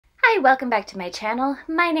welcome back to my channel.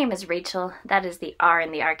 My name is Rachel, that is the R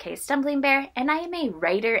in the RK Stumbling Bear, and I am a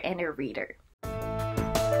writer and a reader.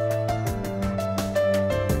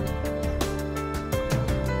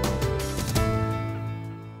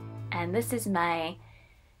 And this is my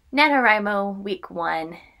Nanowrimo Week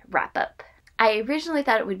 1 wrap-up. I originally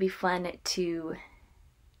thought it would be fun to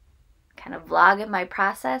kind of vlog my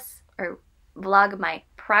process, or vlog my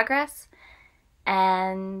progress,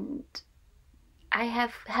 and I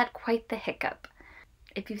have had quite the hiccup.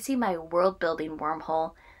 If you see my world building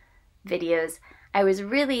wormhole videos, I was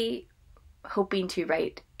really hoping to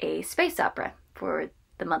write a space opera for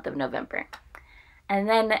the month of November. And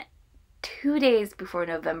then 2 days before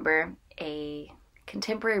November, a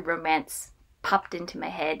contemporary romance popped into my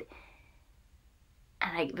head.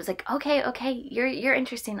 And I was like, okay, you're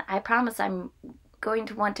interesting. I promise I'm going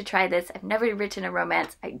to want to try this. I've never written a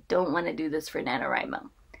romance. I don't want to do this for Nanowrimo.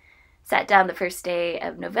 Sat down the first day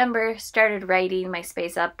of November, started writing my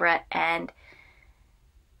space opera, and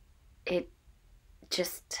it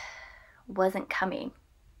just wasn't coming.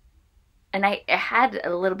 And I had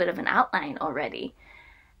a little bit of an outline already,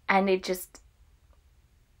 and it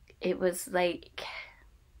was like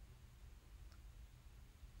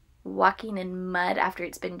walking in mud after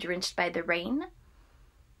it's been drenched by the rain.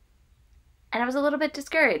 And I was a little bit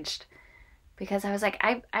discouraged because I was like,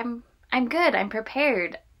 I'm good, I'm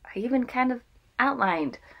prepared. I even kind of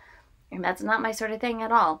outlined, and that's not my sort of thing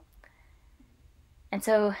at all. And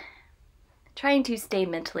so, trying to stay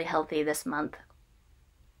mentally healthy this month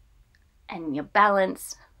and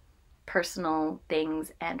balance personal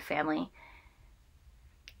things and family,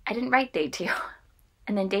 I didn't write day 2.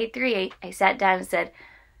 And then day 3, I sat down and said,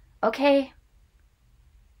 okay,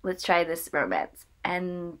 let's try this romance.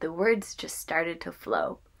 And the words just started to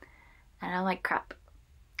flow. And I'm like, crap,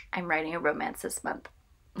 I'm writing a romance this month.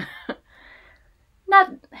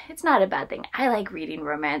 It's not a bad thing. I like reading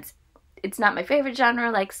romance. It's not my favorite genre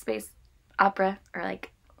like space opera or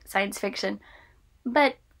like science fiction,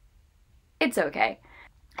 but it's okay.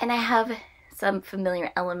 And I have some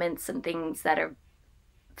familiar elements, some things that are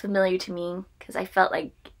familiar to me, because I felt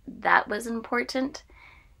like that was important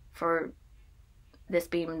for this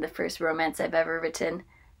being the first romance I've ever written,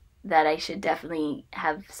 that I should definitely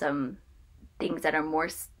have some things that are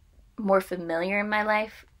more familiar in my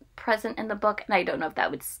life present in the book. And I don't know if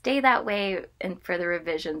that would stay that way in further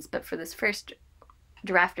revisions, but for this first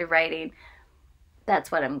draft of writing,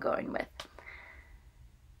 that's what I'm going with.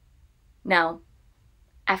 Now,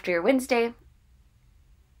 after Wednesday,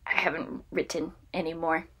 I haven't written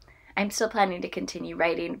anymore. I'm still planning to continue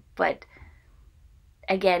writing, but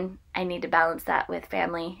again, I need to balance that with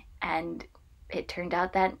family, and it turned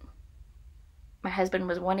out that my husband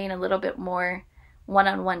was wanting a little bit more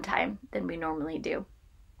one-on-one time than we normally do.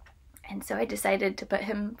 And so I decided to put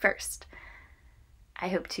him first. I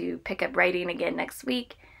hope to pick up writing again next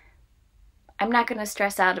week. I'm not going to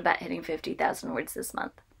stress out about hitting 50,000 words this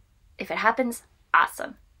month. If it happens,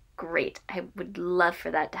 awesome. Great. I would love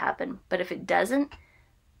for that to happen. But if it doesn't,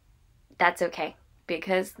 that's okay,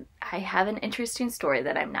 because I have an interesting story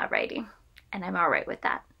that I'm not writing, and I'm all right with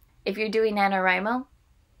that. If you're doing Nanowrimo,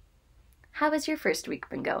 how has your first week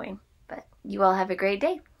been going? But you all have a great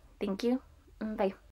day. Thank you. Bye.